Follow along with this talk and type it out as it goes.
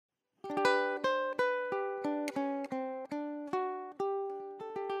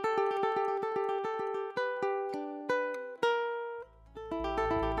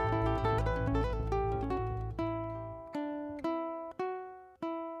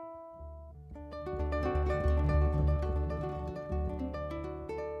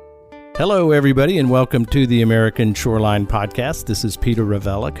Hello, everybody, and welcome to the American Shoreline Podcast. This is Peter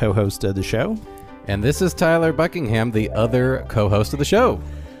Ravella, co-host of the show. And this is Tyler Buckingham, the other co-host of the show.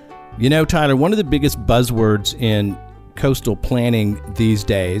 You know, Tyler, one of the biggest buzzwords in coastal planning these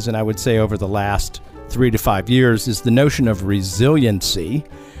days, and I would say over the last 3 to 5 years, is the notion of resiliency.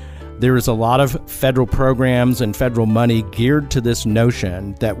 There is a lot of federal programs and federal money geared to this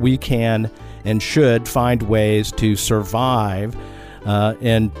notion that we can and should find ways to survive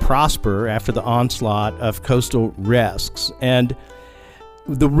and prosper after the onslaught of coastal risks. And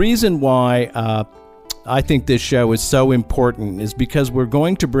the reason why I think this show is so important is because we're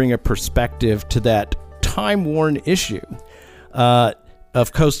going to bring a perspective to that time-worn issue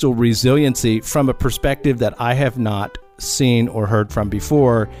of coastal resiliency from a perspective that I have not seen or heard from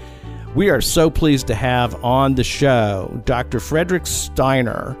before. We are so pleased to have on the show Dr. Frederick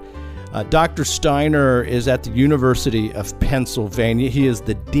Steiner. Dr. Steiner is at the University of Pennsylvania. He is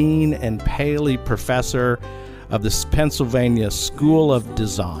the Dean and Paley Professor of the Pennsylvania School of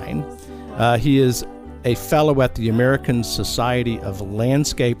Design. He is a fellow at the American Society of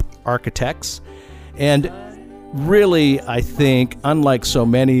Landscape Architects. And really, I think, unlike so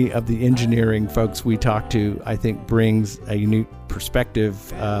many of the engineering folks we talk to, I think brings a unique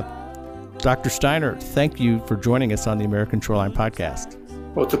perspective. Dr. Steiner, thank you for joining us on the American Shoreline Podcast.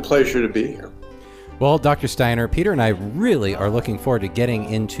 Well, it's a pleasure to be here. Well, Dr. Steiner, Peter and I really are looking forward to getting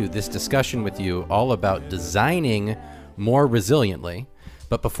into this discussion with you all about designing more resiliently.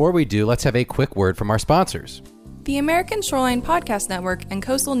 But before we do, let's have a quick word from our sponsors. The American Shoreline Podcast Network and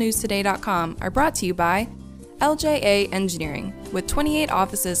CoastalNewsToday.com are brought to you by LJA Engineering. With 28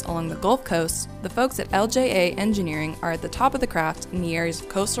 offices along the Gulf Coast, the folks at LJA Engineering are at the top of the craft in the areas of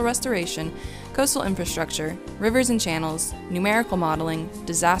coastal restoration, coastal infrastructure, rivers and channels, numerical modeling,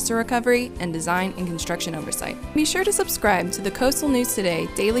 disaster recovery, and design and construction oversight. Be sure to subscribe to the Coastal News Today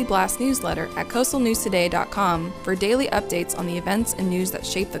Daily Blast newsletter at CoastalNewsToday.com for daily updates on the events and news that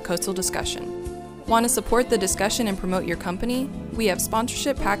shape the coastal discussion. Want to support the discussion and promote your company? We have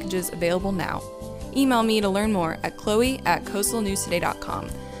sponsorship packages available now. Email me to learn more at chloe@coastalnewstoday.com.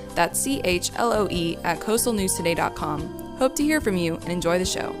 That's CHLOE@coastalnewstoday.com. Hope to hear from you and enjoy the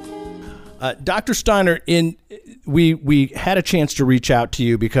show. Dr. Steiner, we had a chance to reach out to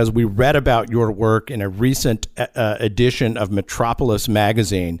you because we read about your work in a recent edition of Metropolis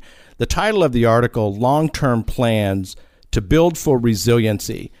magazine. The title of the article, Long-Term Plans to Build for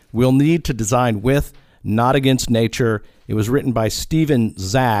Resiliency. We'll need to design with, not against nature. It was written by Stephen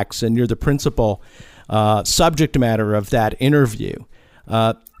Zacks, and you're the principal subject matter of that interview.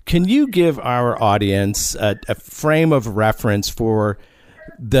 Can you give our audience a frame of reference for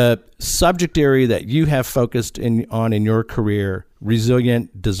the subject area that you have focused on in your career,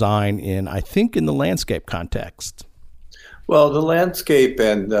 resilient design in the landscape context? Well, the landscape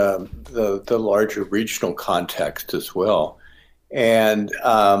and the larger regional context as well. And,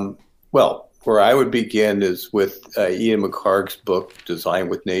 where I would begin is with Ian McHarg's book, Design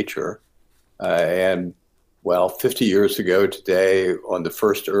with Nature. 50 years ago today, on the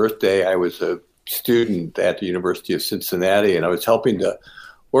first Earth Day, I was a student at the University of Cincinnati, and I was helping to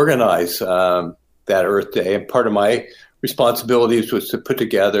organize that Earth Day. And part of my responsibilities was to put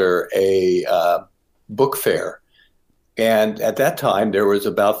together a book fair. And at that time, there was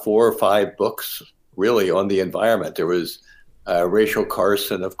about 4 or 5 books really on the environment. There was Rachel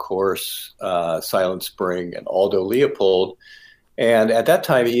Carson, of course, Silent Spring, and Aldo Leopold. And at that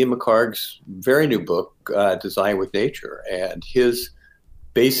time, Ian McHarg's very new book, Design with Nature. And his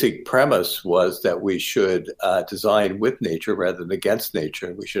basic premise was that we should design with nature rather than against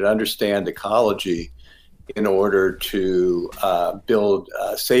nature. We should understand ecology in order to build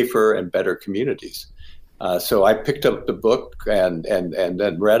safer and better communities. So I picked up the book and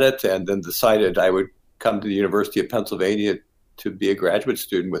then read it, and then decided I would come to the University of Pennsylvania to be a graduate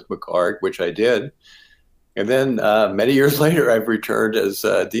student with McHarg, which I did. And then many years later, I've returned as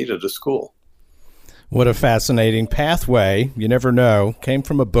dean of the school. What a fascinating pathway. You never know. Came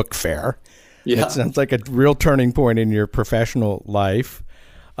from a book fair. Yeah. That sounds like a real turning point in your professional life.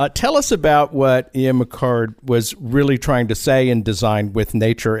 Tell us about what Ian McHarg was really trying to say in Design with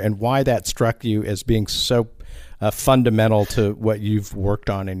Nature and why that struck you as being so fundamental to what you've worked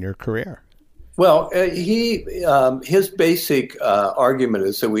on in your career. Well, his basic argument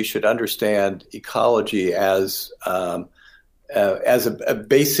is that we should understand ecology as a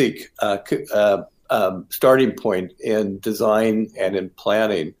basic starting point in design and in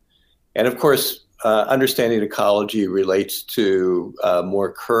planning. And of course, understanding ecology relates to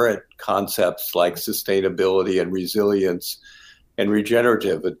more current concepts like sustainability and resilience and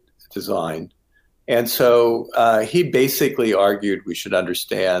regenerative design. And so he basically argued we should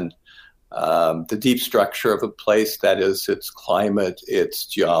understand the deep structure of a place, that is its climate, its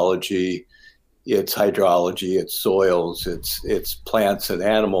geology, its hydrology, its soils, its plants and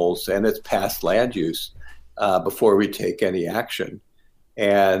animals, and its past land use before we take any action.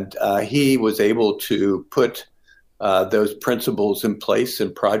 And he was able to put those principles in place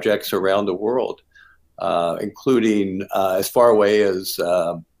in projects around the world, including as far away as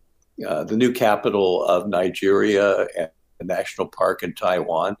the new capital of Nigeria and the national park in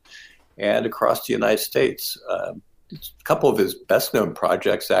Taiwan, and across the United States. A couple of his best-known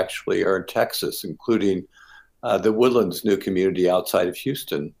projects actually are in Texas, including the Woodlands new community outside of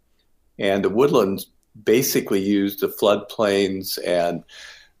Houston. And the Woodlands basically used the floodplains and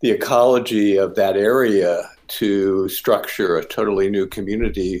the ecology of that area to structure a totally new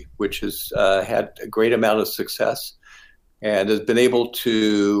community, which has had a great amount of success and has been able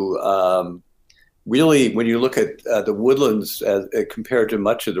to really, when you look at the Woodlands compared to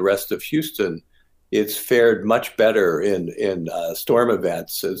much of the rest of Houston, it's fared much better in storm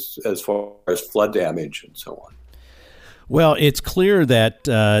events as far as flood damage and so on. Well, it's clear that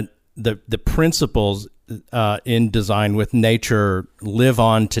the principles in Design with Nature live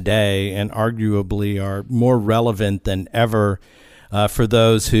on today and arguably are more relevant than ever for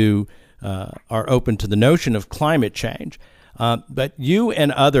those who are open to the notion of climate change. But you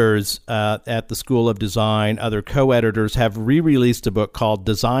and others at the School of Design, other co-editors, have re-released a book called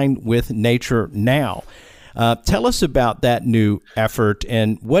Design with Nature Now. Tell us about that new effort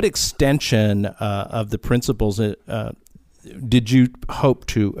and what extension of the principles did you hope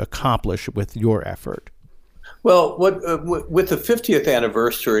to accomplish with your effort? Well, with the 50th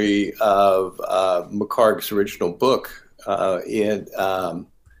anniversary of McHarg's original book in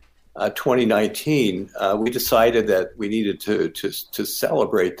 2019, we decided that we needed to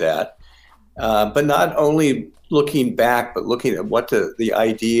celebrate that, but not only looking back, but looking at what the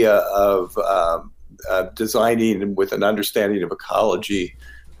idea of designing with an understanding of ecology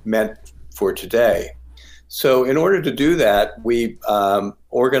meant for today. So in order to do that, we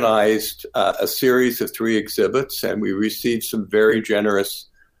organized a series of 3 exhibits, and we received some very generous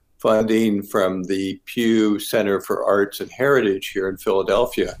funding from the Pew Center for Arts and Heritage here in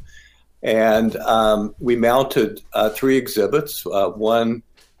Philadelphia. And we mounted 3 exhibits, one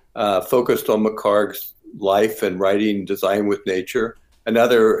focused on McHarg's life and writing Design with Nature.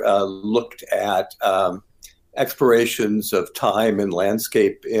 Another looked at explorations of time and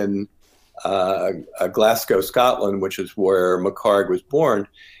landscape in Glasgow, Scotland, which is where McHarg was born.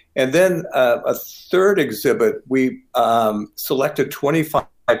 And then a third exhibit, we selected 25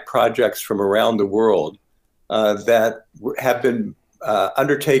 projects from around the world that have been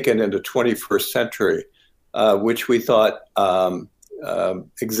undertaken in the 21st century, which we thought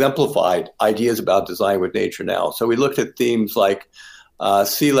exemplified ideas about Design with Nature Now. So we looked at themes like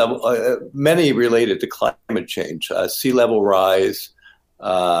sea level, many related to climate change, sea level rise,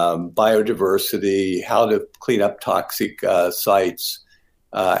 biodiversity, how to clean up toxic sites,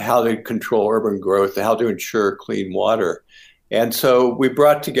 how to control urban growth, how to ensure clean water. And so we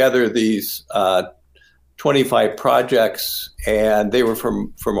brought together these 25 projects, and they were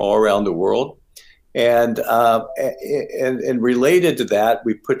from all around the world. And related to that,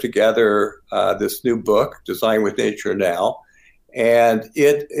 we put together this new book, Design with Nature Now, and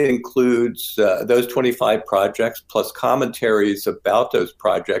it includes those 25 projects plus commentaries about those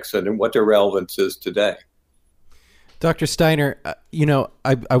projects and what their relevance is today. Dr. Steiner,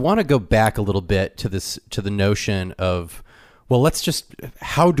 I want to go back a little bit to the notion of, well, let's just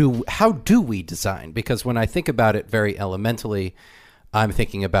how do we design? Because when I think about it very elementally, I'm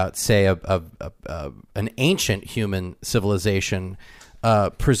thinking about, say, an ancient human civilization.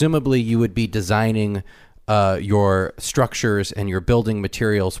 Presumably, you would be designing your structures and your building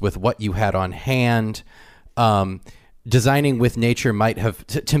materials with what you had on hand. Designing with nature might have,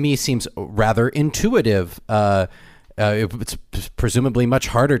 to me, seems rather intuitive. It's presumably much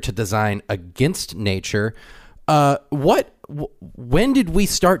harder to design against nature. When did we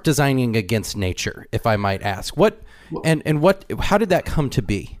start designing against nature, if I might ask? How did that come to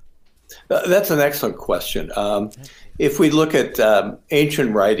be? That's an excellent question. If we look at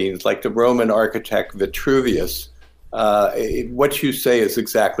ancient writings like the Roman architect Vitruvius, what you say is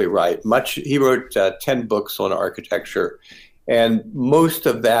exactly right. He wrote 10 books on architecture, and most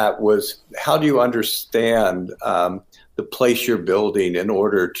of that was how do you understand the place you're building in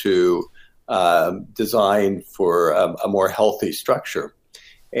order to design for a more healthy structure.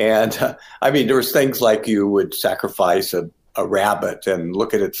 And there was things like you would sacrifice a rabbit and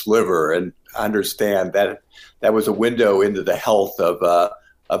look at its liver and understand that that was a window into the health of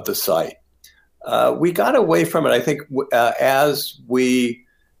the site. We got away from it, I think, as we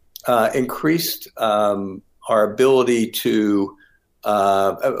increased our ability to,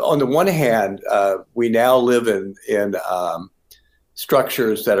 on the one hand, we now live in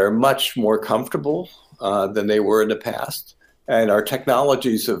structures that are much more comfortable than they were in the past. And our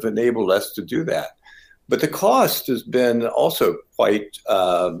technologies have enabled us to do that. But the cost has been also quite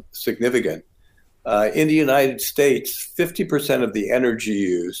significant. In the United States, 50% of the energy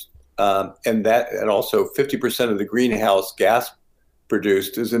used and also 50% of the greenhouse gas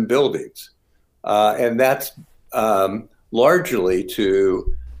produced is in buildings. And that's largely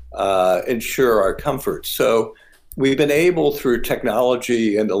to ensure our comfort. So we've been able, through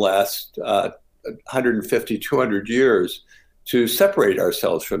technology in the last 150, 200 years, to separate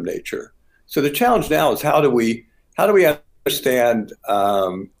ourselves from nature. So the challenge now is how do we understand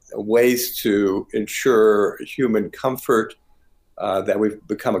ways to ensure human comfort that we've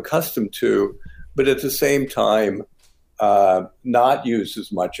become accustomed to, but at the same time not use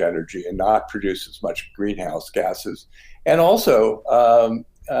as much energy and not produce as much greenhouse gases. And also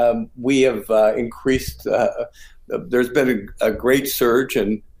we have increased, there's been a great surge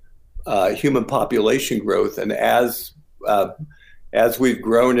in human population growth, and as we've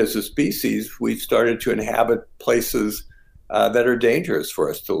grown as a species, we've started to inhabit places that are dangerous for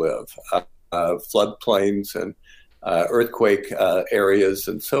us to live, floodplains and earthquake areas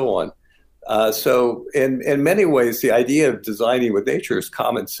and so on. So in many ways, the idea of designing with nature is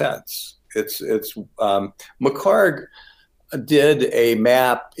common sense. McHarg did a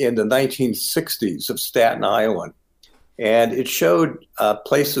map in the 1960s of Staten Island, and it showed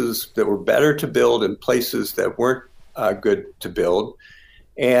places that were better to build and places that weren't good to build.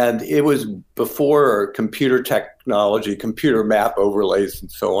 And it was before computer technology, computer map overlays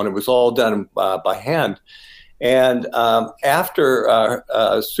and so on. It was all done by hand. And after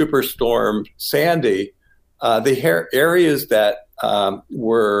Superstorm Sandy, the areas that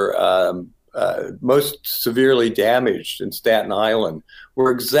were most severely damaged in Staten Island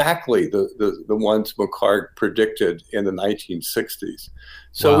were exactly the ones McHarg predicted in the 1960s.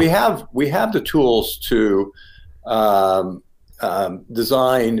 So Wow. we have the tools to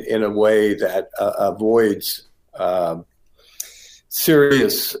design in a way that avoids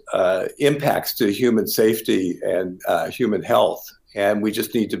serious impacts to human safety and human health. And we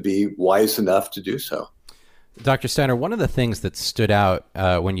just need to be wise enough to do so. Dr. Steiner, one of the things that stood out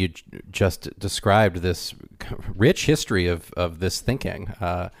when you just described this rich history of this thinking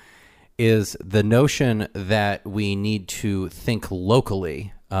is the notion that we need to think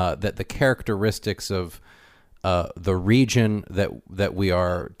locally, that the characteristics of the region that we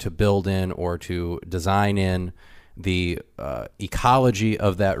are to build in or to design in, the ecology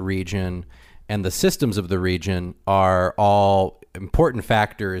of that region, and the systems of the region are all important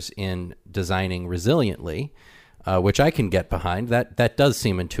factors in designing resiliently, which I can get behind. That does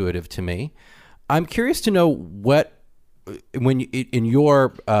seem intuitive to me. I'm curious to know what, when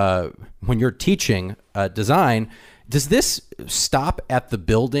you're teaching design, does this stop at the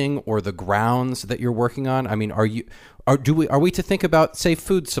building or the grounds that you're working on? I mean, are we to think about, say,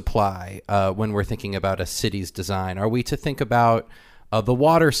 food supply when we're thinking about a city's design? Are we to think about the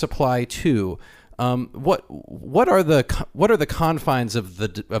water supply too? What are the confines of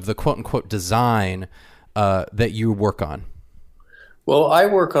the quote unquote design that you work on? Well, I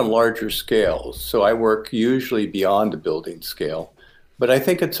work on larger scales, so I work usually beyond the building scale. But I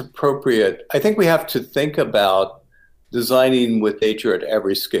think it's appropriate. I think we have to think about designing with nature at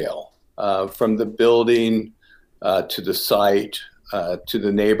every scale, from the building to the site, to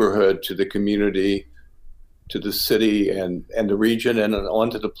the neighborhood, to the community, to the city and the region, and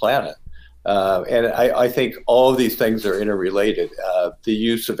onto the planet. And I think all of these things are interrelated. The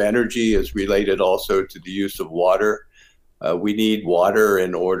use of energy is related also to the use of water. We need water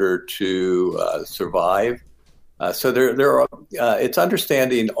in order to survive. So there are. It's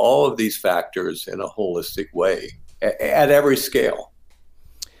understanding all of these factors in a holistic way at every scale.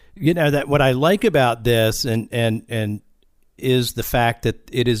 You know, that what I like about this and is the fact that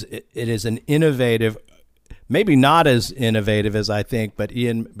it is an innovative, maybe not as innovative as I think, but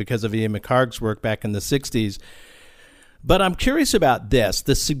because of Ian McHarg's work back in the 60s. But I'm curious about this.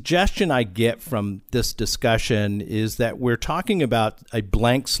 The suggestion I get from this discussion is that we're talking about a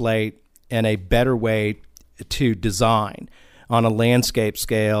blank slate and a better way to design on a landscape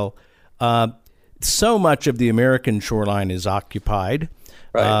scale. So much of the American shoreline is occupied,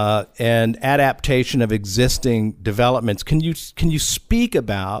 Right. And adaptation of existing developments. Can you speak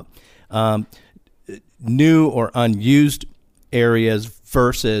about new or unused areas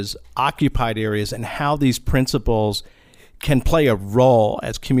versus occupied areas, and how these principles can play a role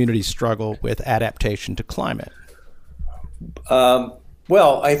as communities struggle with adaptation to climate? Well,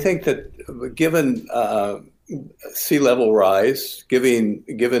 Well, I think that given sea level rise, given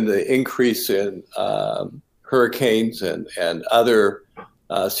the increase in hurricanes and other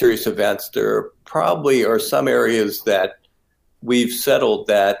serious events, there probably are some areas that we've settled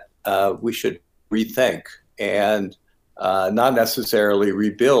that we should rethink and not necessarily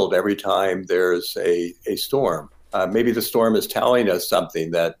rebuild every time there's a storm. Maybe the storm is telling us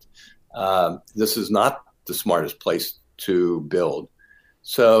something that this is not the smartest place to build.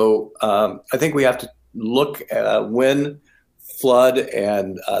 So I think we have to look at when flood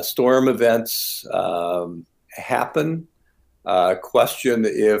and storm events happen, question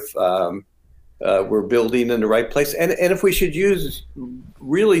if we're building in the right place, and if we should use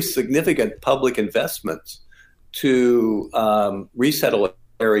really significant public investments to resettle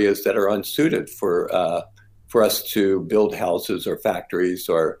areas that are unsuited for us to build houses or factories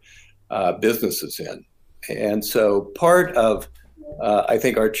or businesses in. And so part of I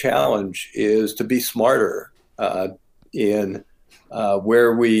think our challenge is to be smarter in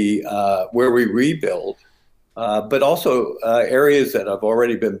where we rebuild, but also areas that have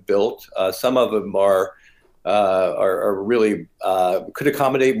already been built. Some of them are really could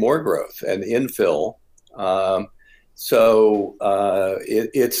accommodate more growth and infill. So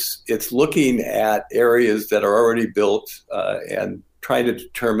it's looking at areas that are already built and trying to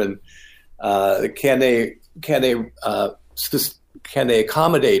determine can they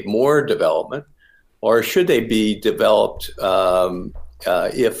accommodate more development, or should they be developed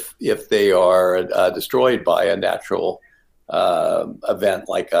if they are destroyed by a natural event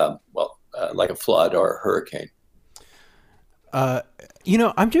like a flood or a hurricane?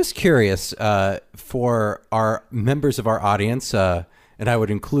 I'm just curious for our members of our audience, and I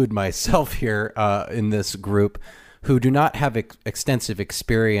would include myself here in this group, who do not have extensive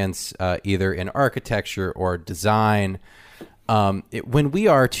experience either in architecture or design. When we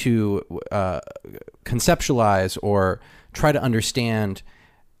are to conceptualize or try to understand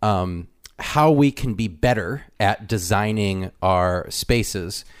how we can be better at designing our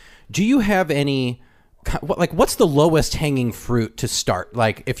spaces, do you have any, what's the lowest hanging fruit to start?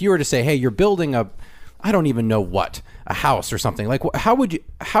 Like if you were to say, hey, you're building I don't even know what, a house or something, like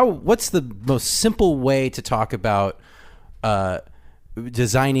what's the most simple way to talk about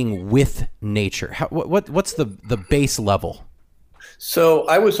designing with nature? What's the base level? So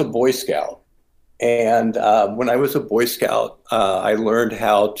I was a Boy Scout, and when I was a Boy Scout, I learned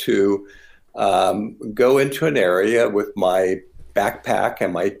how to go into an area with my backpack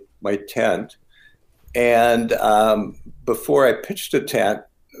and my tent, and before I pitched a tent,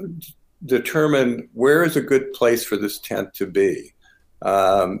 determine where is a good place for this tent to be.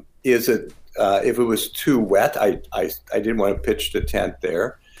 Is it if it was too wet, I didn't want to pitch the tent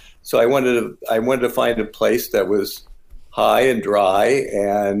there, so I wanted to find a place that was high and dry,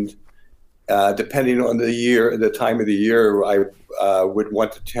 and depending on the time of the year, I would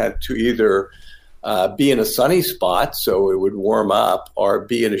want the tent to either be in a sunny spot so it would warm up, or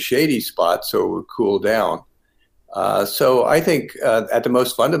be in a shady spot so it would cool down. So I think at the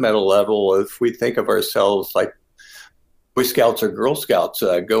most fundamental level, if we think of ourselves like Boy Scouts or Girl Scouts,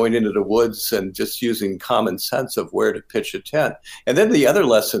 going into the woods and just using common sense of where to pitch a tent. And then the other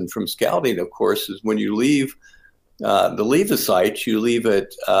lesson from scouting, of course, is when you leave the site, you leave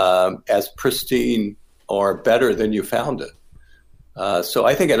it as pristine or better than you found it. So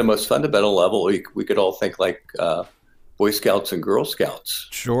I think at a most fundamental level, we could all think like Boy Scouts and Girl Scouts.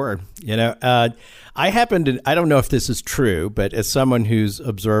 Sure. I don't know if this is true, but as someone who's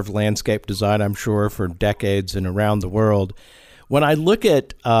observed landscape design, I'm sure, for decades and around the world, when I look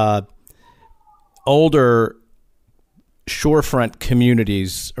at older shorefront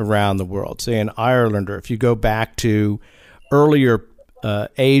communities around the world, say in Ireland, or if you go back to earlier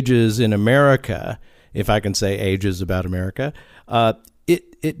ages in America, if I can say ages about America,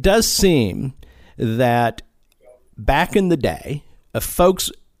 it does seem that back in the day,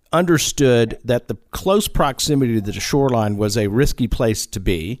 folks understood that the close proximity to the shoreline was a risky place to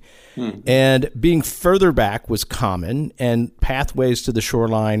be, and being further back was common, and pathways to the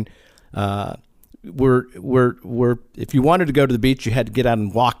shoreline were if you wanted to go to the beach, you had to get out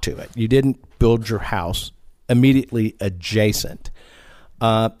and walk to it. You didn't build your house immediately adjacent.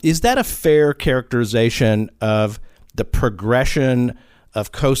 Is that a fair characterization of the progression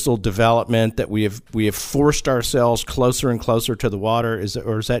of coastal development, that we have forced ourselves closer and closer to the water?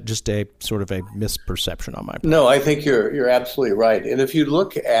 Or is that just a sort of a misperception on my part? No, I think you're absolutely right. And if you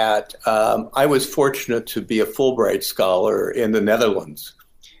look at, I was fortunate to be a Fulbright scholar in the Netherlands.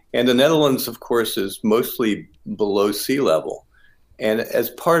 And the Netherlands, of course, is mostly below sea level. And as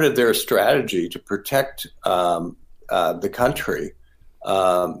part of their strategy to protect the country,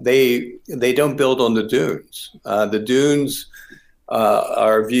 they don't build on the dunes. The dunes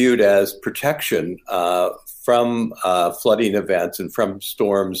are viewed as protection from flooding events and from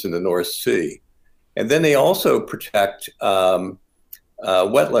storms in the North Sea. And then they also protect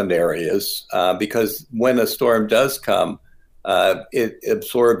wetland areas because when a storm does come, it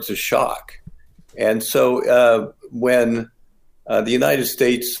absorbs a shock. And so when the United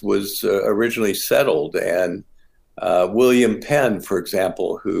States was originally settled, and William Penn, for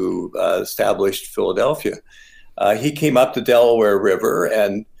example, who established Philadelphia, he came up the Delaware River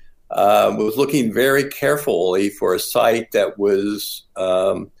and was looking very carefully for a site that was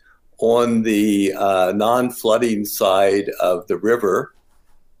on the non-flooding side of the river.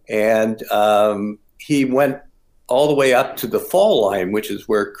 And he went all the way up to the fall line, which is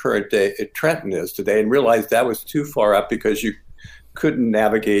where current day Trenton is today, and realized that was too far up because you couldn't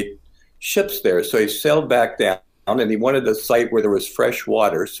navigate ships there. So he sailed back down, and he wanted a site where there was fresh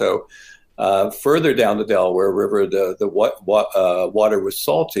water. So further down the Delaware River, the water was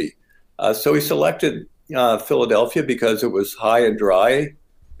salty. So he selected Philadelphia because it was high and dry,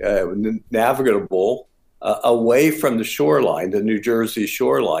 navigable, away from the shoreline, the New Jersey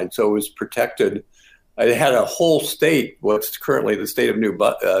shoreline. So it was protected. It had a whole state, what's currently the state of New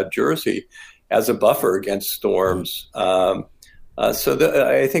Jersey, as a buffer against storms. I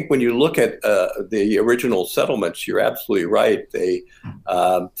think when you look at the original settlements, you're absolutely right. They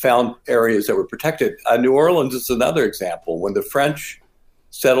found areas that were protected. New Orleans is another example. When the French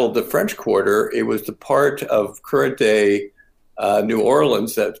settled the French Quarter, it was the part of current day New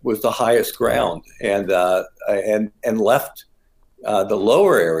Orleans that was the highest ground, and left the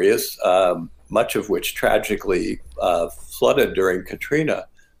lower areas, much of which tragically flooded during Katrina,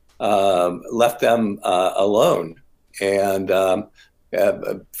 left them alone and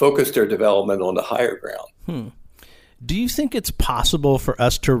focused their development on the higher ground. Do you think it's possible for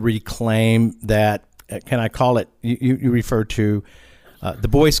us to reclaim that? Can I call it? You refer to the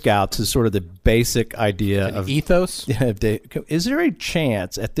Boy Scouts as sort of the basic idea of ethos. Is there a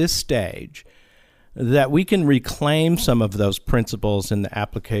chance at this stage that we can reclaim some of those principles in the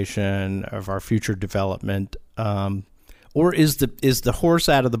application of our future development, or is the horse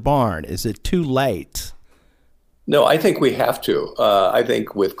out of the barn? Is it too late? No, I think we have to. I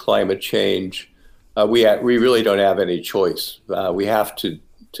think with climate change, we really don't have any choice. We have to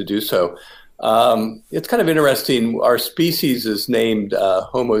do so. It's kind of interesting. Our species is named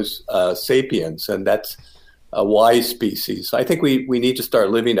Homo sapiens, and that's a wise species. I think we need to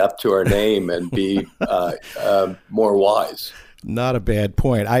start living up to our name and be more wise. Not a bad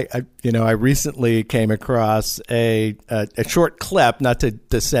point. I recently came across a short clip, not to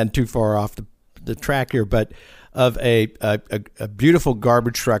descend too far off the track here, but of a beautiful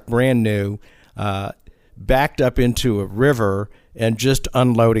garbage truck, brand new, backed up into a river and just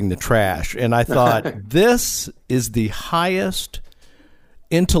unloading the trash. And I thought, this is the highest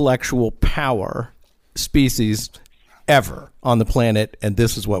intellectual power species ever on the planet, and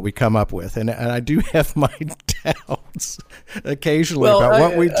this is what we come up with. And I do have my doubts occasionally about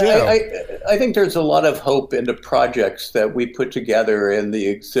what we do. I think there's a lot of hope in the projects that we put together in the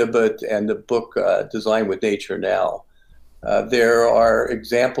exhibit and the book Design with Nature Now. There are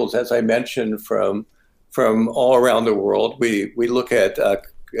examples, as I mentioned, from all around the world. We look at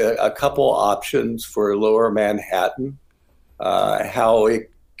a couple options for Lower Manhattan, how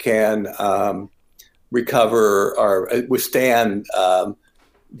it can recover or withstand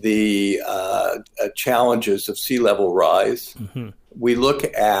the challenges of sea level rise. Mm-hmm. We look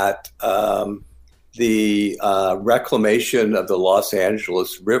at the reclamation of the Los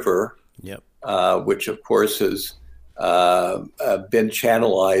Angeles River, yep. Which of course has been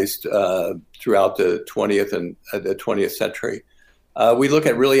channelized throughout the 20th and the 20th century. We look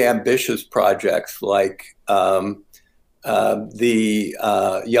at really ambitious projects like the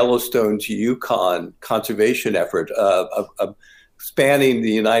Yellowstone to Yukon conservation effort of spanning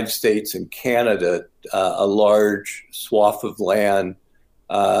the United States and Canada, a large swath of land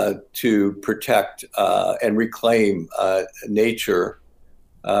to protect and reclaim nature.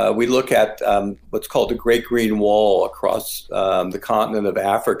 We look at what's called the Great Green Wall across the continent of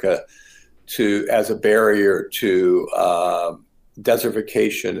Africa as a barrier to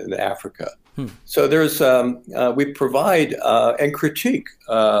desertification in Africa. So there's we provide and critique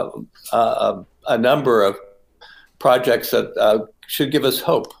a number of projects that should give us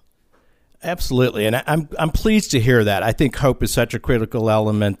hope. Absolutely, and I'm pleased to hear that. I think hope is such a critical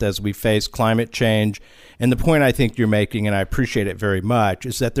element as we face climate change. And the point I think you're making, and I appreciate it very much,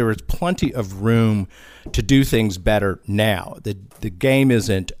 is that there is plenty of room to do things better now. The game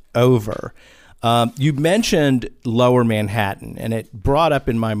isn't over. You mentioned Lower Manhattan, and it brought up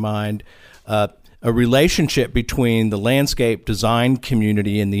in my mind a relationship between the landscape design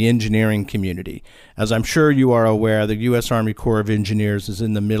community and the engineering community. As I'm sure you are aware, the U.S. Army Corps of Engineers is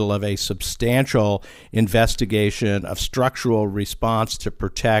in the middle of a substantial investigation of structural response to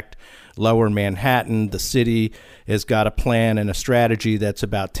protect Lower Manhattan. The city has got a plan and a strategy that's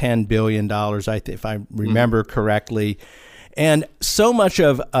about $10 billion, if I remember correctly. And so much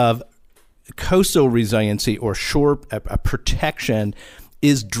of coastal resiliency or shore protection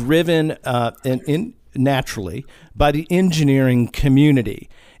is driven naturally by the engineering community.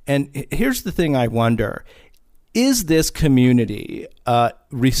 And here's the thing I wonder. Is this community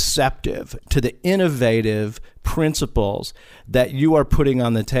receptive to the innovative principles that you are putting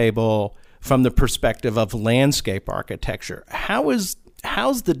on the table from the perspective of landscape architecture? How's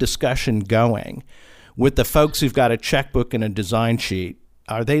the discussion going with the folks who've got a checkbook and a design sheet?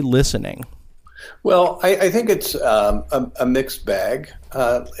 Are they listening? Well, I think it's a mixed bag.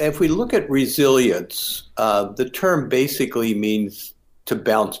 If we look at resilience, the term basically means to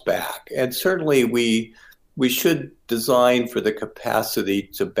bounce back. And certainly we should design for the capacity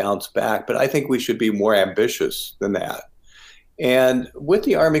to bounce back, but I think we should be more ambitious than that. And with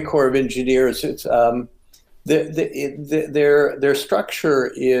the Army Corps of Engineers, it's their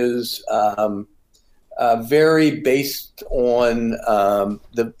structure is very based on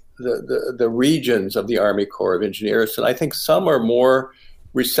the regions of the Army Corps of Engineers, and I think some are more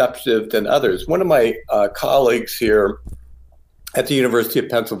receptive than others. One of my colleagues here at the University of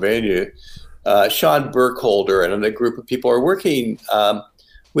Pennsylvania, Sean Burkholder, and a group of people are working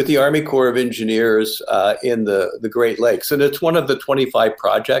with the Army Corps of Engineers in the Great Lakes, and it's one of the 25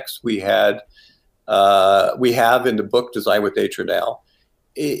 projects we have in the book Design with Nature Now.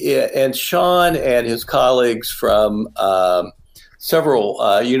 And Sean and his colleagues from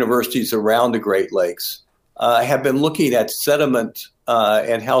several universities around the Great Lakes have been looking at sediment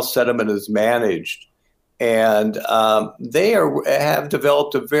and how sediment is managed. And they have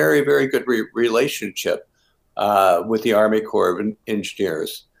developed a very, very good relationship with the Army Corps of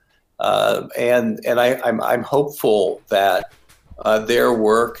Engineers. And I'm hopeful that their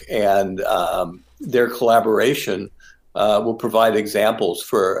work and their collaboration will provide examples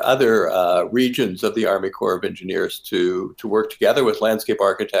for other regions of the Army Corps of Engineers to work together with landscape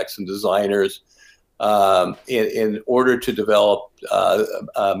architects and designers in order to develop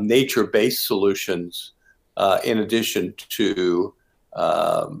nature-based solutions in addition to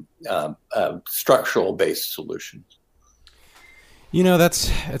structural-based solutions. You know,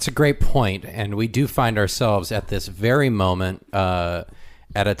 that's a great point, and we do find ourselves at this very moment at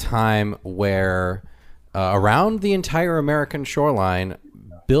a time where around the entire American shoreline,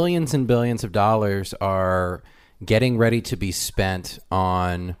 billions and billions of dollars are getting ready to be spent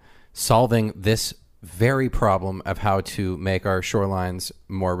on solving this very problem of how to make our shorelines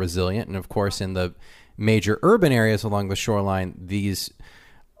more resilient. And of course, in the major urban areas along the shoreline, these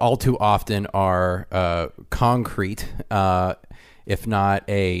all too often are concrete, if not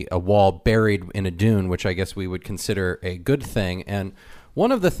a wall buried in a dune, which I guess we would consider a good thing. And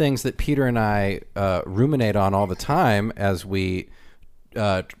one of the things that Peter and I ruminate on all the time as we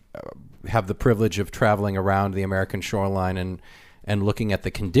have the privilege of traveling around the American shoreline and looking at the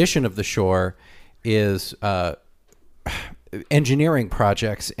condition of the shore is engineering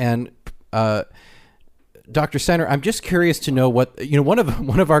projects. And Dr. Steiner, I'm just curious to know what, one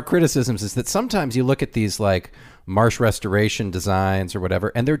of our criticisms is that sometimes you look at these like marsh restoration designs or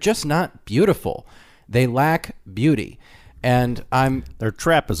whatever, and they're just not beautiful. They lack beauty. And they're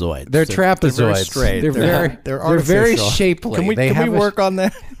trapezoids. They're trapezoids. They're very straight. They're very shapely. Can we work on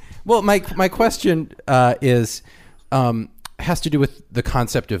that? Well, my question is has to do with the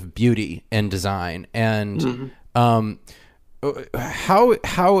concept of beauty in design, and how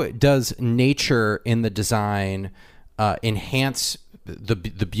does nature in the design enhance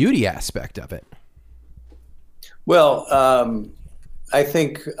the beauty aspect of it? Well, I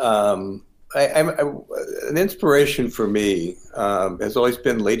think an inspiration for me has always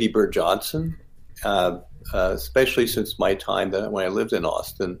been Lady Bird Johnson, especially since my time when I lived in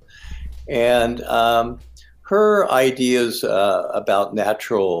Austin. And her ideas about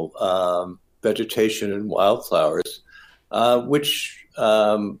natural vegetation and wildflowers, which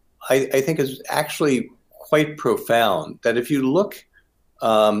I think is actually quite profound, that if you look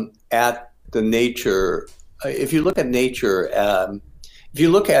at the nature, if you look at nature, if you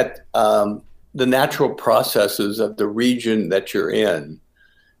look at the natural processes of the region that you're in,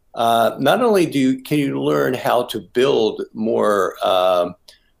 not only can you learn how to build more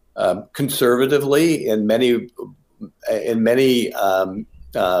conservatively in many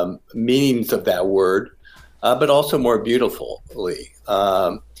meanings of that word, but also more beautifully.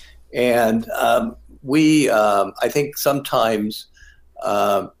 I think sometimes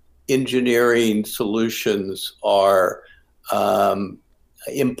engineering solutions are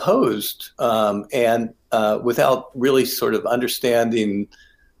imposed and without really sort of understanding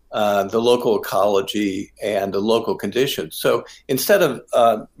the local ecology and the local conditions. So instead of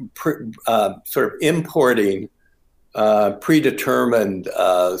sort of importing predetermined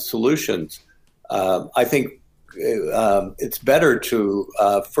solutions, I think it's better to,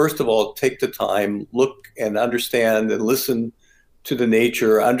 first of all, take the time, look and understand and listen to the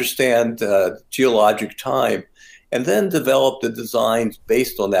nature, understand geologic time, and then develop the designs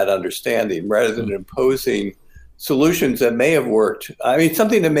based on that understanding rather than imposing solutions that may have worked. I mean,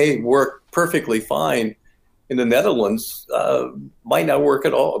 something that may work perfectly fine in the Netherlands might not work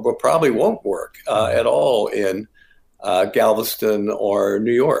at all, but probably won't work at all in Galveston or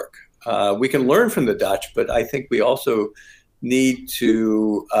New York. We can learn from the Dutch, but I think we also need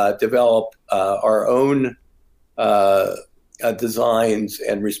to develop our own designs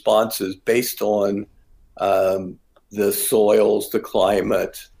and responses based on the soils, the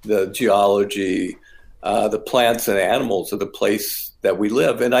climate, the geology, the plants and animals of the place that we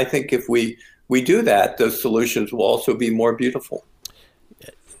live. And I think if we do that, those solutions will also be more beautiful.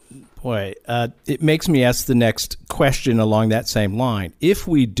 Boy, it makes me ask the next question along that same line. If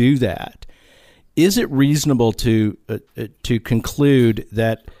we do that, is it reasonable to conclude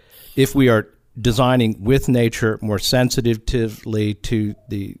that if we are designing with nature more sensitively to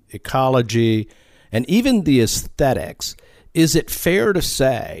the ecology and even the aesthetics, is it fair to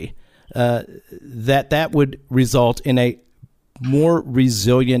say that would result in a more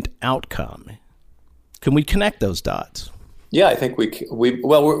resilient outcome? Can we connect those dots? Yeah, I think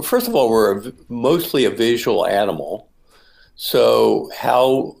first of all, we're mostly a visual animal. So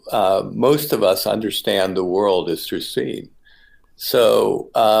how most of us understand the world is through seeing. So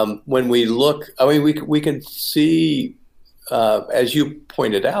when we look, I mean, we can see, as you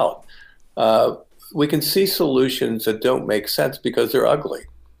pointed out, we can see solutions that don't make sense because they're ugly.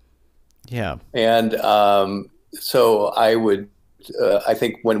 Yeah. And so I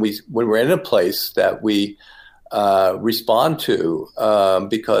think when we're in a place that we respond to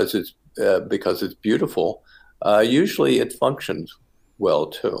because it's beautiful, usually it functions well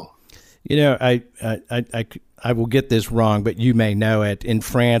too. You know, I will get this wrong, but you may know it. In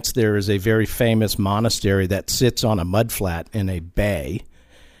France, there is a very famous monastery that sits on a mudflat in a bay,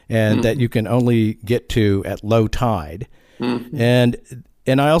 and that you can only get to at low tide. And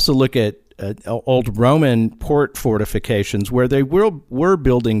I also look at old Roman port fortifications where they were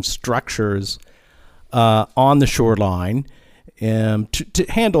building structures on the shoreline to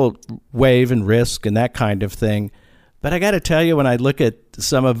handle wave and risk and that kind of thing. But I got to tell you, when I look at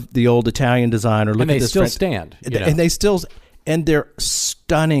some of the old Italian design, or look and at they this still French, stand, and they still, and they're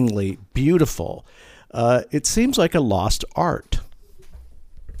stunningly beautiful. It seems like a lost art.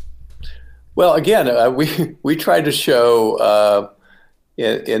 Well, again, we try to show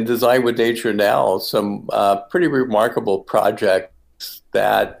in Design with Nature now some pretty remarkable projects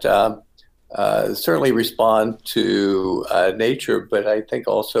that certainly respond to nature, but I think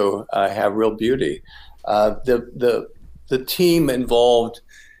also have real beauty. The team involved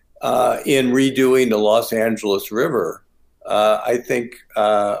in redoing the Los Angeles River, I think,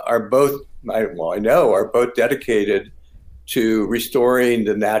 are both dedicated to restoring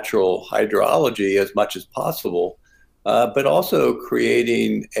the natural hydrology as much as possible, but also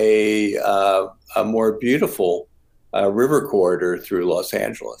creating a more beautiful river corridor through Los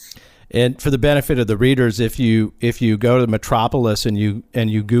Angeles. And for the benefit of the readers, if you go to Metropolis and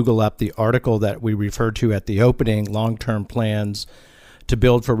you Google up the article that we referred to at the opening, long-term plans to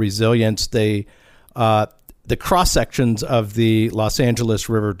build for resilience, the cross sections of the Los Angeles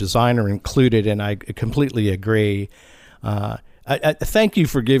River design are included, and I completely agree. I thank you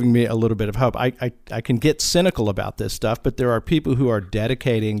for giving me a little bit of hope. I can get cynical about this stuff, but there are people who are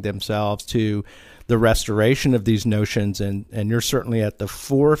dedicating themselves to the restoration of these notions, and you're certainly at the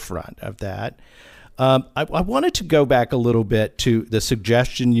forefront of that. I wanted to go back a little bit to the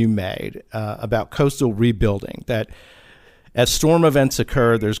suggestion you made about coastal rebuilding, that as storm events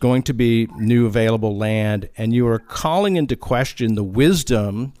occur, there's going to be new available land, and you are calling into question the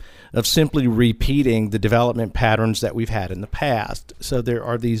wisdom of simply repeating the development patterns that we've had in the past. So there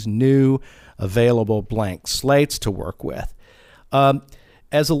are these new available blank slates to work with.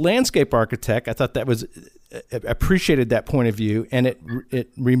 As a landscape architect, I thought that was appreciated that point of view, and it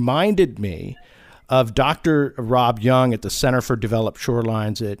reminded me of Dr. Rob Young at the Center for Developed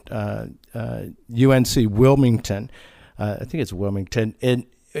Shorelines at UNC Wilmington. I think it's Wilmington. And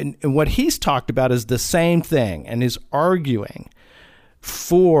what he's talked about is the same thing and is arguing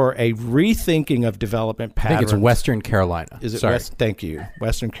for a rethinking of development patterns. I think it's Western Carolina. Is it? Sorry. Thank you.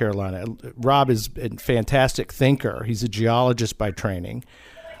 Western Carolina. Rob is a fantastic thinker. He's a geologist by training.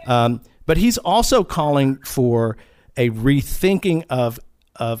 But he's also calling for a rethinking of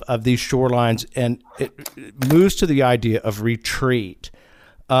these shorelines, and it moves to the idea of retreat.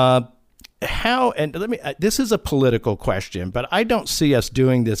 This is a political question, but I don't see us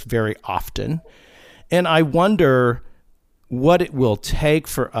doing this very often. And I wonder what it will take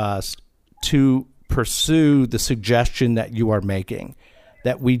for us to pursue the suggestion that you are making,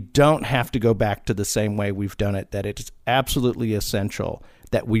 that we don't have to go back to the same way we've done it, that it's absolutely essential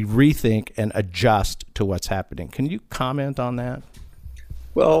that we rethink and adjust to what's happening. Can you comment on that?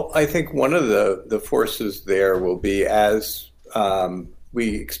 Well, I think one of the forces there will be as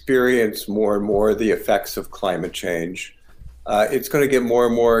we experience more and more the effects of climate change, it's going to get more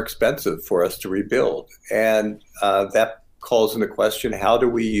and more expensive for us to rebuild. And that calls into question, how do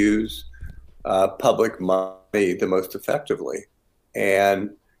we use public money the most effectively?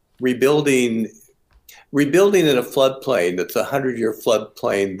 And rebuilding in a floodplain that's a 100-year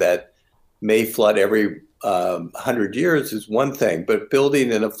floodplain that may flood every 100 years is one thing, but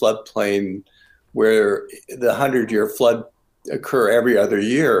building in a floodplain where the 100-year flood occur every other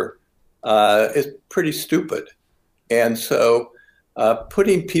year is pretty stupid. And so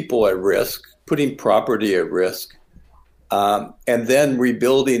putting people at risk, putting property at risk, and then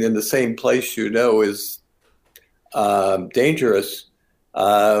rebuilding in the same place is dangerous.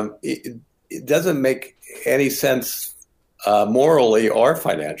 It doesn't make any sense morally or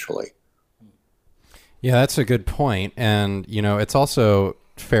financially. Yeah, that's a good point. And, it's also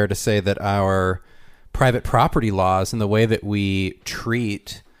fair to say that our private property laws and the way that we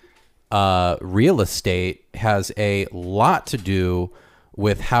treat real estate has a lot to do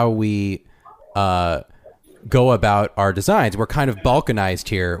with how we go about our designs. We're kind of balkanized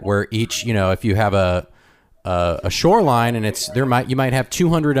here, where each, if you have a shoreline and you might have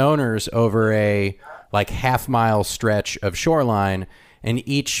 200 owners over a half-mile stretch of shoreline, and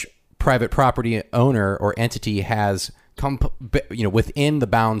each private property owner or entity has within the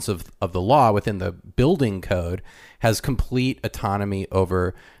bounds of the law, within the building code, has complete autonomy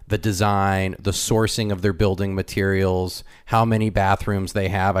over the design, the sourcing of their building materials, how many bathrooms they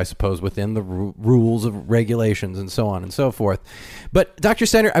have, I suppose, within the rules of regulations, and so on and so forth. But Dr.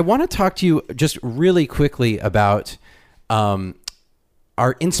 Steiner, I want to talk to you just really quickly about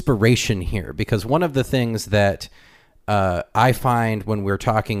our inspiration here, because one of the things that I find when we're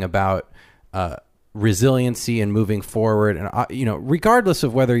talking about resiliency and moving forward, and regardless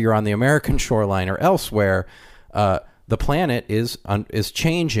of whether you're on the American shoreline or elsewhere, the planet is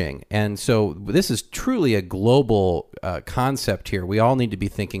changing, and so this is truly a global concept here. We all need to be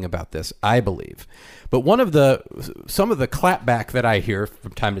thinking about this, I believe. But some of the clapback that I hear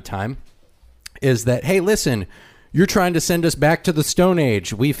from time to time is that, hey, listen, you're trying to send us back to the Stone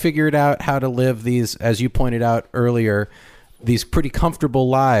Age. We figured out how to live these, as you pointed out earlier, these pretty comfortable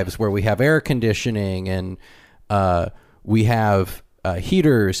lives where we have air conditioning and we have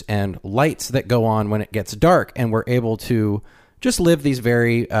heaters and lights that go on when it gets dark, and we're able to just live these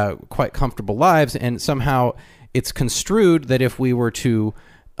very quite comfortable lives. And somehow it's construed that if we were to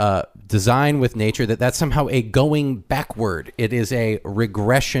design with nature, that's somehow a going backward. It is a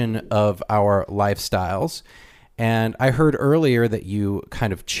regression of our lifestyles. And I heard earlier that you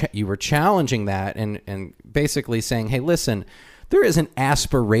kind of you were challenging that and basically saying, hey, listen, there is an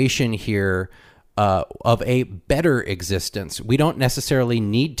aspiration here of a better existence. We don't necessarily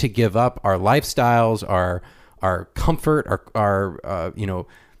need to give up our lifestyles, our comfort, our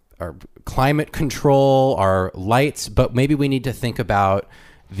climate control, our lights, but maybe we need to think about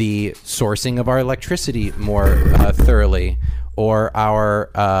the sourcing of our electricity more thoroughly, or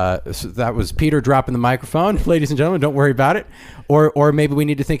so that was Peter dropping the microphone. Ladies and gentlemen, don't worry about it. Or maybe we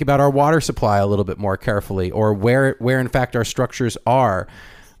need to think about our water supply a little bit more carefully, or where in fact our structures are.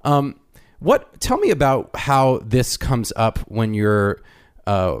 Tell me about how this comes up when you're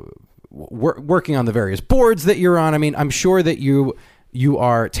working on the various boards that you're on. I mean, I'm sure that you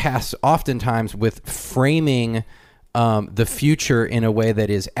are tasked oftentimes with framing the future in a way that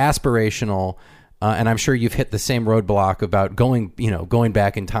is aspirational, and I'm sure you've hit the same roadblock about going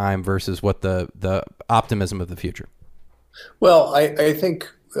back in time versus what the optimism of the future. Well, I think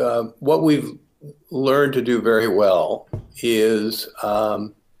what we've learned to do very well is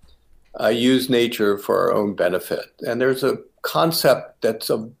use nature for our own benefit. And there's a concept that's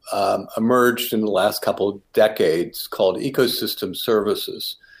emerged in the last couple of decades called ecosystem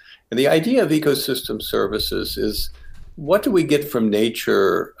services. And the idea of ecosystem services is what do we get from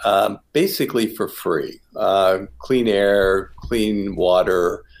nature basically for free? Clean air, clean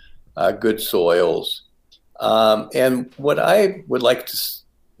water, good soils. And what I would like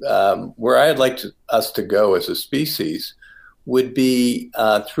to, where I'd like us to go as a species would be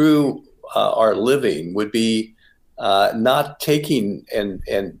through our living, would be not taking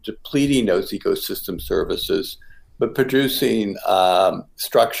and depleting those ecosystem services, but producing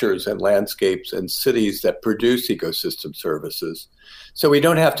structures and landscapes and cities that produce ecosystem services. So we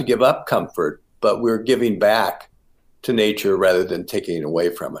don't have to give up comfort, but we're giving back to nature rather than taking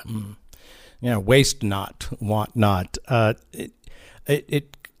away from it. Mm. Yeah, waste not, want not.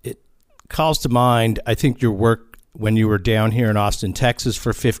 It calls to mind, I think, your work when you were down here in Austin, Texas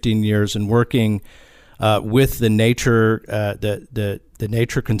for 15 years and working with the nature, the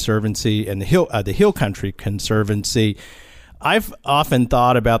Nature Conservancy and the Hill Country Conservancy. I've often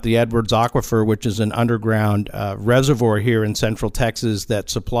thought about the Edwards Aquifer, which is an underground reservoir here in Central Texas that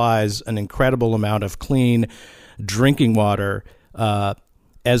supplies an incredible amount of clean drinking water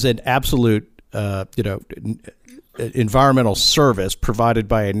as an absolute, environmental service provided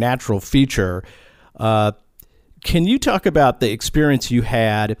by a natural feature. Can you talk about the experience you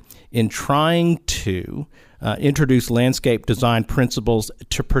had in trying to introduce landscape design principles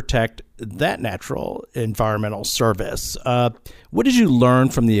to protect that natural environmental service? What did you learn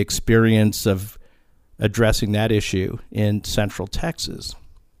from the experience of addressing that issue in Central Texas?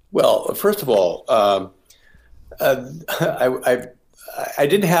 Well, first of all, I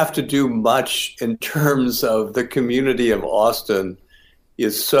didn't have to do much in terms of the community of Austin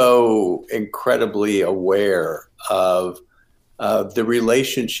is so incredibly aware of the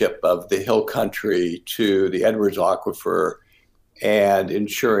relationship of the Hill Country to the Edwards Aquifer and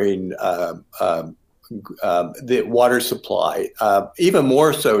ensuring the water supply, even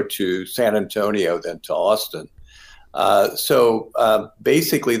more so to San Antonio than to Austin. So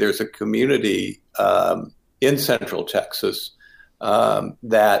basically, there's a community in Central Texas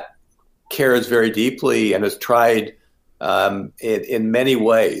that cares very deeply and has tried in many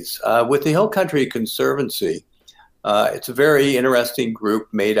ways. With the Hill Country Conservancy, it's a very interesting group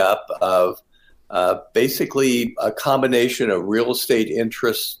made up of basically a combination of real estate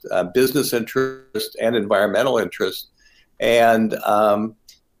interest, business interest, and environmental interest. And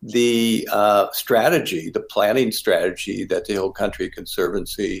the strategy, the planning strategy that the Hill Country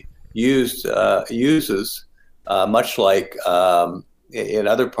Conservancy uses, much like in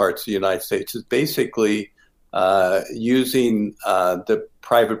other parts of the United States, is basically using the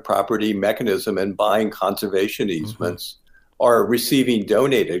private property mechanism and buying conservation easements or receiving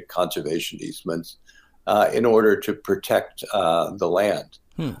donated conservation easements in order to protect the land.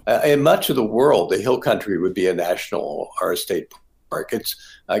 In much of the world, the Hill Country would be a national or a state park. It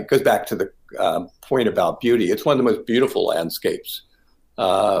goes back to the point about beauty. It's one of the most beautiful landscapes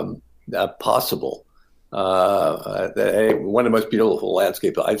possible. One of the most beautiful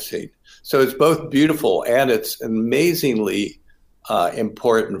landscapes I've seen. So it's both beautiful and it's amazingly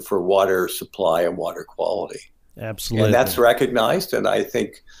important for water supply and water quality. Absolutely. And that's recognized. And I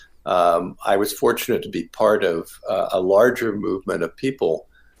think I was fortunate to be part of a larger movement of people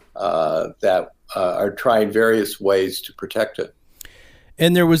that are trying various ways to protect it.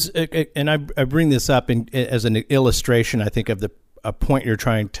 And there was, and I bring this up as an illustration, I think, of a point you're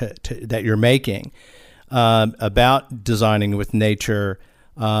trying that you're making about designing with nature.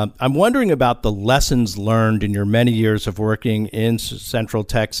 I'm wondering about the lessons learned in your many years of working in Central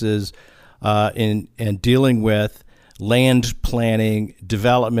Texas and dealing with land planning,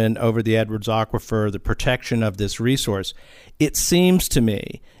 development over the Edwards Aquifer, the protection of this resource. It seems to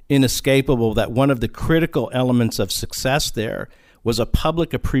me inescapable that one of the critical elements of success there was a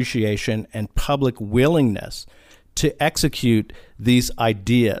public appreciation and public willingness to execute these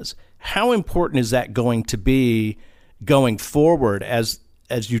ideas. How important is that going to be going forward as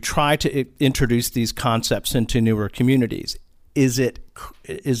you try to introduce these concepts into newer communities? Is it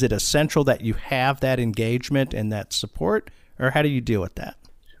essential that you have that engagement and that support, or how do you deal with that?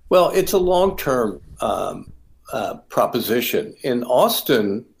 Well, it's a long-term proposition. In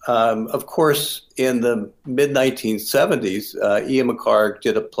Austin, of course, in the mid-1970s, Ian McHarg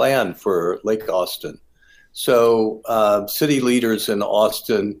did a plan for Lake Austin. So city leaders in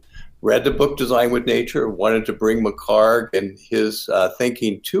Austin read the book Design with Nature, wanted to bring McHarg and his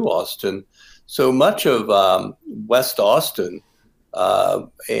thinking to Austin. So much of West Austin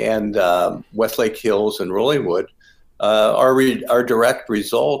and Westlake Hills and Rollingwood are a direct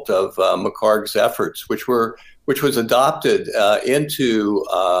result of McHarg's efforts, which was adopted into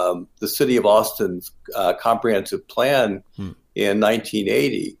the City of Austin's comprehensive plan in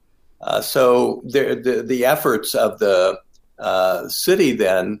 1980. So the efforts of the city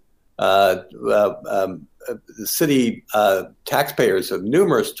then, the city taxpayers have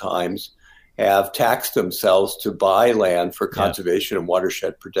numerous times have taxed themselves to buy land for conservation and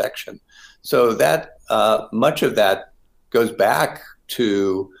watershed protection. So that much of that goes back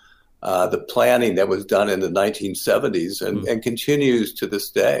to the planning that was done in the 1970s and continues to this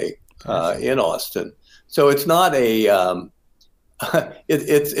day in Austin. So it's not a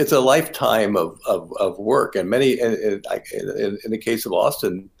it's a lifetime of work, and many in the case of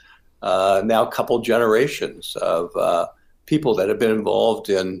Austin, now a couple generations of people that have been involved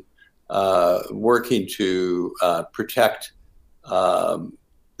in working to protect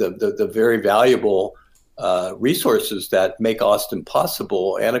the very valuable resources that make Austin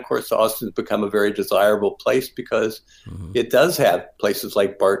possible. And of course, Austin's become a very desirable place because it does have places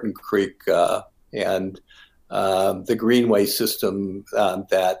like Barton Creek and the Greenway system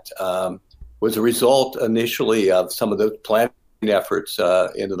that was a result initially of some of the planning efforts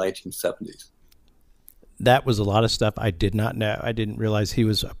in the 1970s. That was a lot of stuff I did not know. I didn't realize he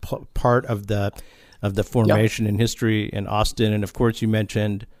was a part of the formation and history in Austin. And of course, you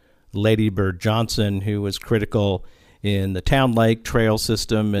mentioned Lady Bird Johnson, who was critical in the Town Lake Trail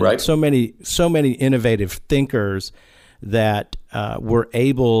system, and so many innovative thinkers that were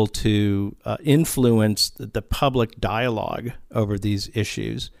able to influence the public dialogue over these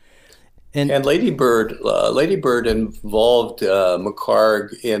issues. And Lady Bird involved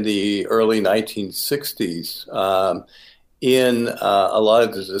McHarg in the early 1960s in a lot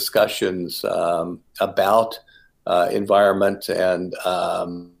of the discussions about environment and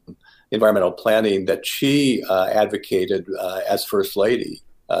environmental planning that she advocated as First Lady.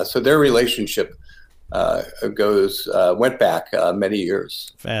 So their relationship went back many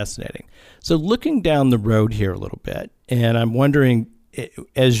years. Fascinating. So looking down the road here a little bit, and I'm wondering,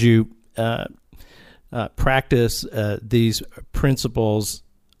 as you practice these principles,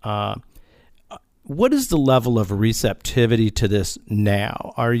 what is the level of receptivity to this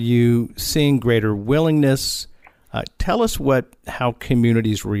now? Are you seeing greater willingness? Tell us how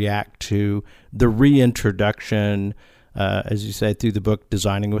communities react to the reintroduction, as you say, through the book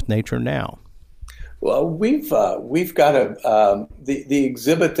Designing with Nature Now. Well, we've got the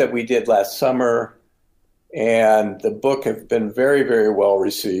exhibit that we did last summer, and the book have been very, very well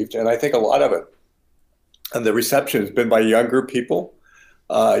received. And I think a lot of it, and the reception has been by younger people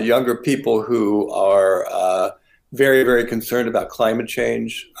who are very, very concerned about climate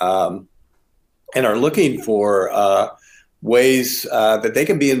change and are looking for ways that they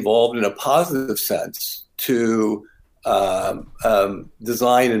can be involved in a positive sense to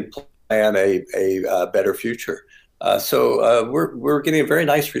design and plan a better future. So we're getting a very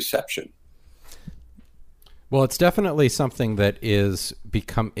nice reception. Well, it's definitely something that is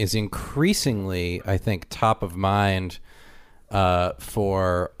increasingly, I think, top of mind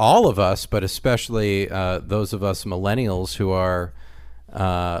for all of us, but especially those of us millennials who are,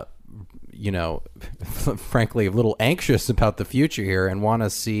 frankly, a little anxious about the future here and want to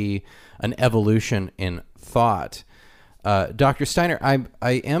see an evolution in thought. Dr. Steiner,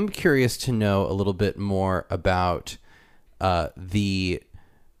 I am curious to know a little bit more about this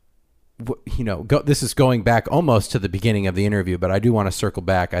is going back almost to the beginning of the interview, but I do want to circle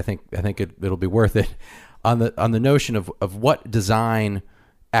back. I think it'll be worth it on the notion of what design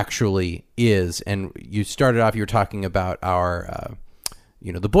actually is. And you started off, you were talking about our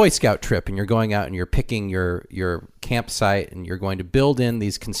the Boy Scout trip, and you're going out and you're picking your campsite and you're going to build in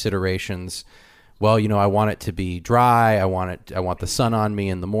these considerations. Well, I want it to be dry. I want the sun on me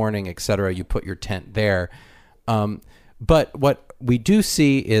in the morning, et cetera. You put your tent there. But what we do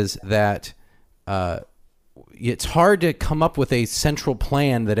see is that it's hard to come up with a central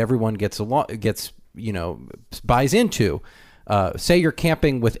plan that everyone buys into. Say you're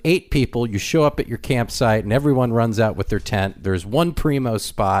camping with 8 people, you show up at your campsite and everyone runs out with their tent. There's one primo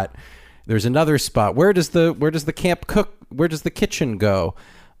spot. There's another spot. Where does the camp cook? Where does the kitchen go?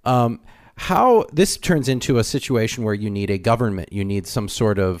 How this turns into a situation where you need a government, you need some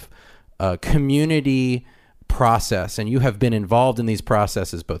sort of community process, and you have been involved in these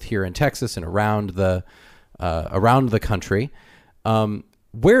processes both here in Texas and around the country.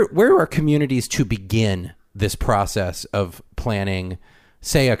 Where are communities to begin this process of planning,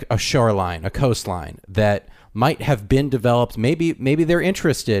 say a shoreline, a coastline that might have been developed? Maybe they're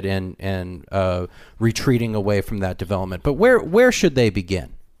interested in retreating away from that development, but where should they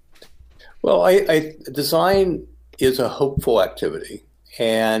begin? Well, design is a hopeful activity,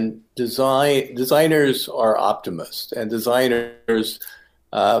 and designers are optimists, and designers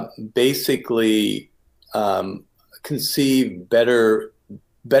basically conceive better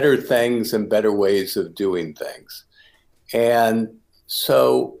better things and better ways of doing things. And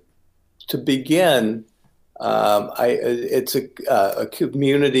so to begin, it's a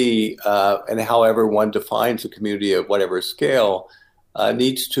community, and however one defines a community at whatever scale,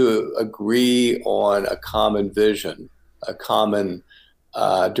 needs to agree on a common vision, a common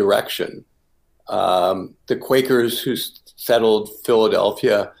direction. The Quakers who settled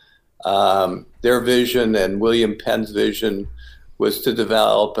Philadelphia, their vision and William Penn's vision was to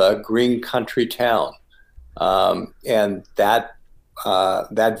develop a green country town. And that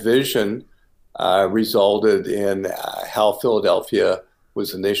vision resulted in how Philadelphia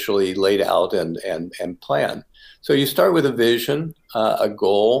was initially laid out and planned. So you start with a vision, a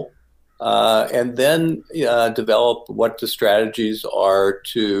goal, and then develop what the strategies are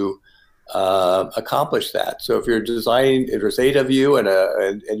to accomplish that. So if you're designing, if there's 8 of you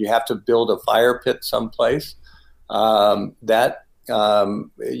and you have to build a fire pit someplace, that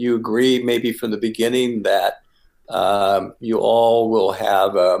you agree maybe from the beginning that you all will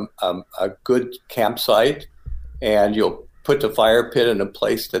have a good campsite, and you'll put the fire pit in a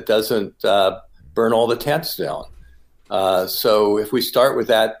place that doesn't burn all the tents down. So if we start with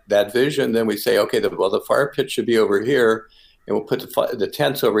that vision, then we say, okay, the fire pit should be over here, and we'll put the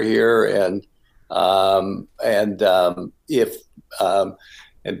tents over here, and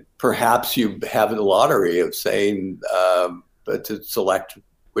perhaps you have a lottery of saying to select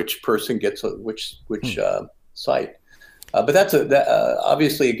which person gets which site. But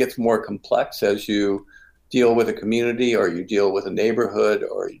obviously it gets more complex as you deal with a community, or you deal with a neighborhood,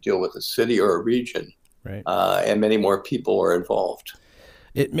 or you deal with a city or a region, right? And many more people are involved.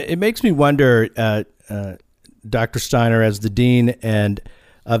 It makes me wonder, Dr. Steiner, as the dean and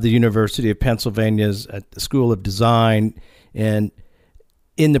of the University of Pennsylvania's at the School of Design, and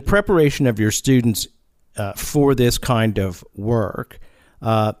in the preparation of your students for this kind of work,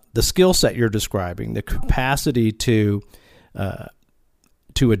 the skill set you're describing, the capacity to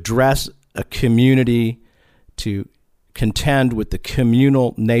address a community, to contend with the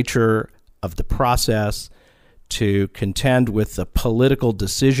communal nature of the process, to contend with the political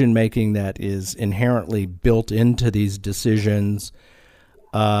decision-making that is inherently built into these decisions.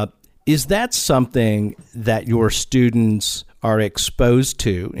 Is that something that your students are exposed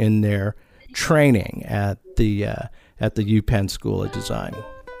to in their training at the UPenn School of Design?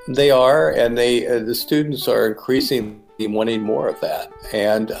 They are, and the students are increasingly wanting more of that.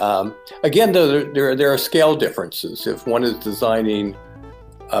 And again, though, there are scale differences. If one is designing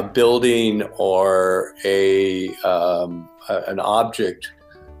a building or an object,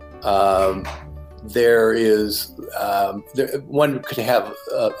 one could have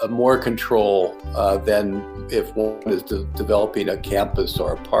a more control than if one is developing a campus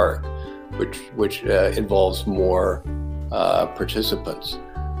or a park, which involves more participants.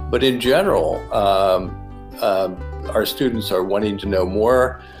 But in general, our students are wanting to know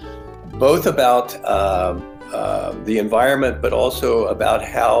more, both about the environment, but also about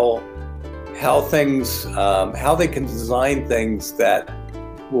how they can design things that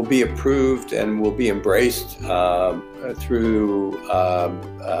will be approved and will be embraced through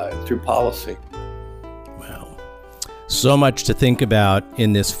policy. Wow. So much to think about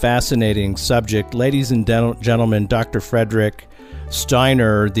in this fascinating subject. Ladies and gentlemen, Dr. Frederick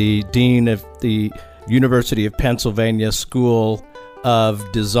Steiner, the Dean of the University of Pennsylvania School of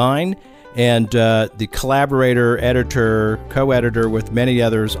Design, and the collaborator, editor, co-editor with many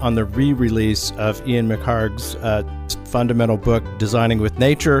others on the re-release of Ian McHarg's fundamental book, Designing with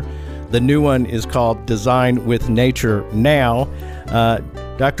Nature. The new one is called Design with Nature Now.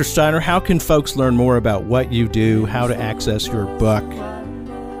 Dr. Steiner, how can folks learn more about what you do, how to access your book?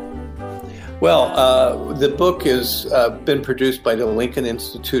 Well, the book has been produced by the Lincoln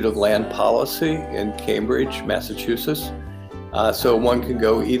Institute of Land Policy in Cambridge, Massachusetts. So one can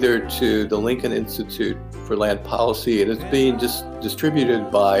go either to the Lincoln Institute for Land Policy, and it's being distributed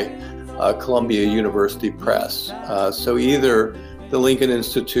by Columbia University Press. So either the Lincoln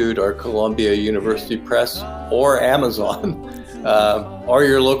Institute or Columbia University Press or Amazon or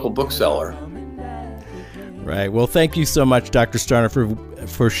your local bookseller. Right. Well, thank you so much, Dr. Steiner,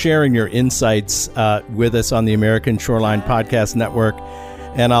 for sharing your insights with us on the American Shoreline Podcast Network.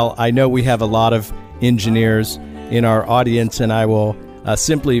 And I know we have a lot of engineers in our audience, and I will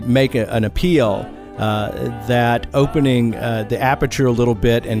simply make an appeal that opening the aperture a little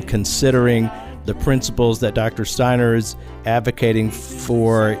bit and considering the principles that Dr. Steiner is advocating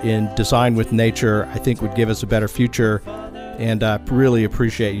for in Design with Nature, I think would give us a better future. And I really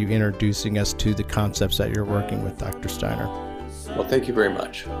appreciate you introducing us to the concepts that you're working with, Dr. Steiner. Well, thank you very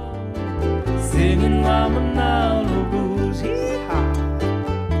much. Singing